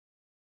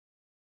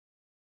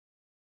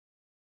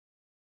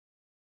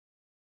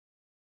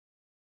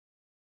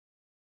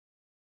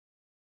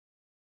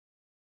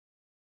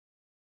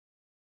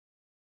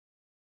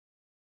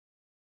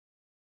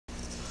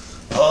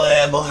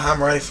yeah, boy,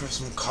 I'm ready for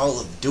some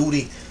Call of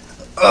Duty.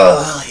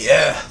 Oh,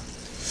 yeah.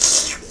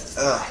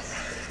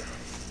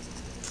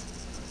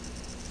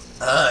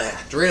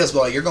 Doritos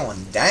boy, you're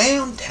going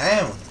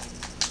downtown.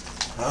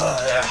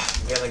 Oh, yeah.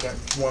 Gotta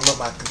warm up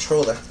my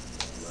controller.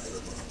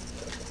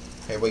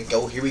 Here we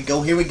go, here we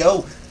go, here we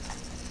go.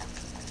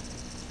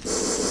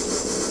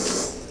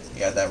 You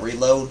got that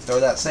reload, throw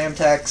that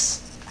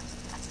Samtex.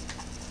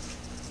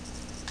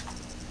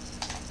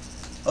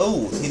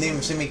 Oh, he didn't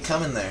even see me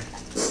coming there.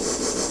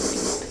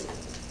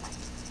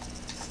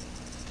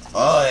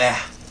 Oh, yeah.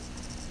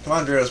 Come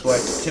on, Doritos boy.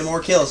 2 more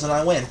kills and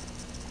I win.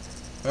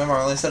 Remember,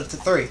 I only set it to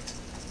 3.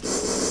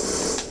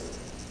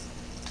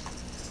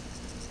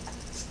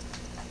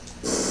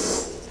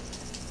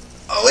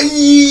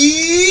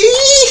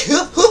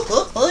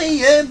 Oh,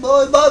 yeah,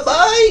 boy,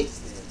 bye-bye.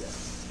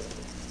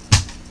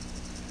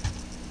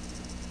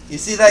 You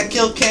see that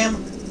kill cam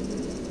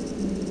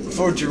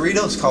for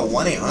Doritos? Call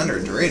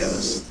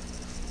 1-800-Doritos.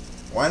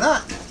 Why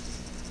not?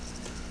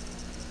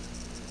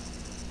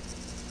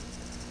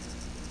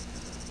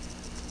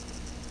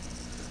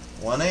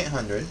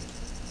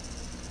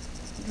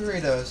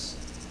 $1-800-Doritos.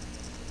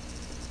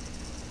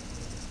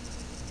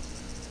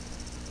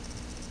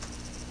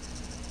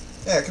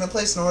 Yeah, can I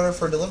place an order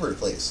for delivery,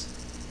 please?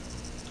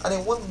 I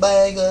need 1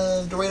 bag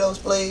of Doritos,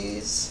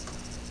 please.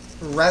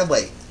 Right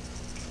away.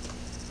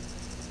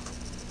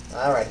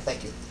 Alright,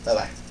 thank you.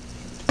 Bye-bye.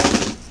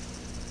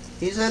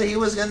 He said he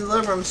was going to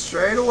deliver them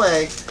straight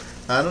away.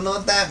 I don't know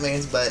what that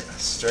means, but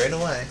straight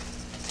away.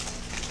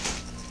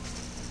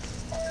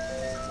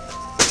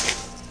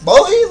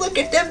 Boy, look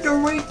at them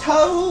Doritos!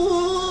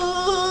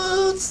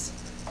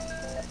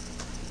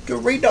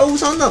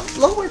 Doritos on the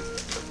floor.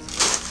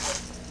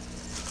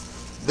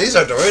 These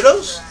are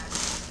Doritos?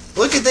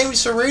 Look at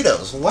these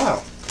Doritos.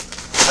 Wow.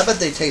 I bet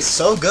they taste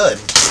so good.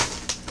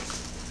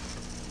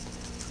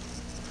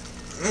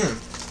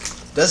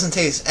 Doesn't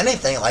taste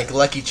anything like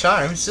Lucky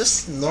Charms,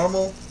 just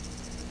normal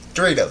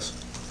Doritos.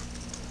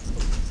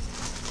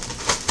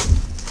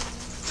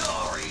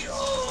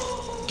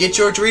 Get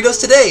your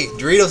Doritos today.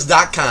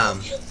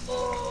 Doritos.com.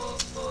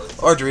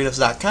 Or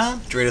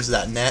Doritos.com,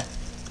 Doritos.net.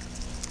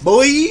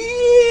 Boy,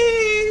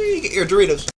 get your Doritos.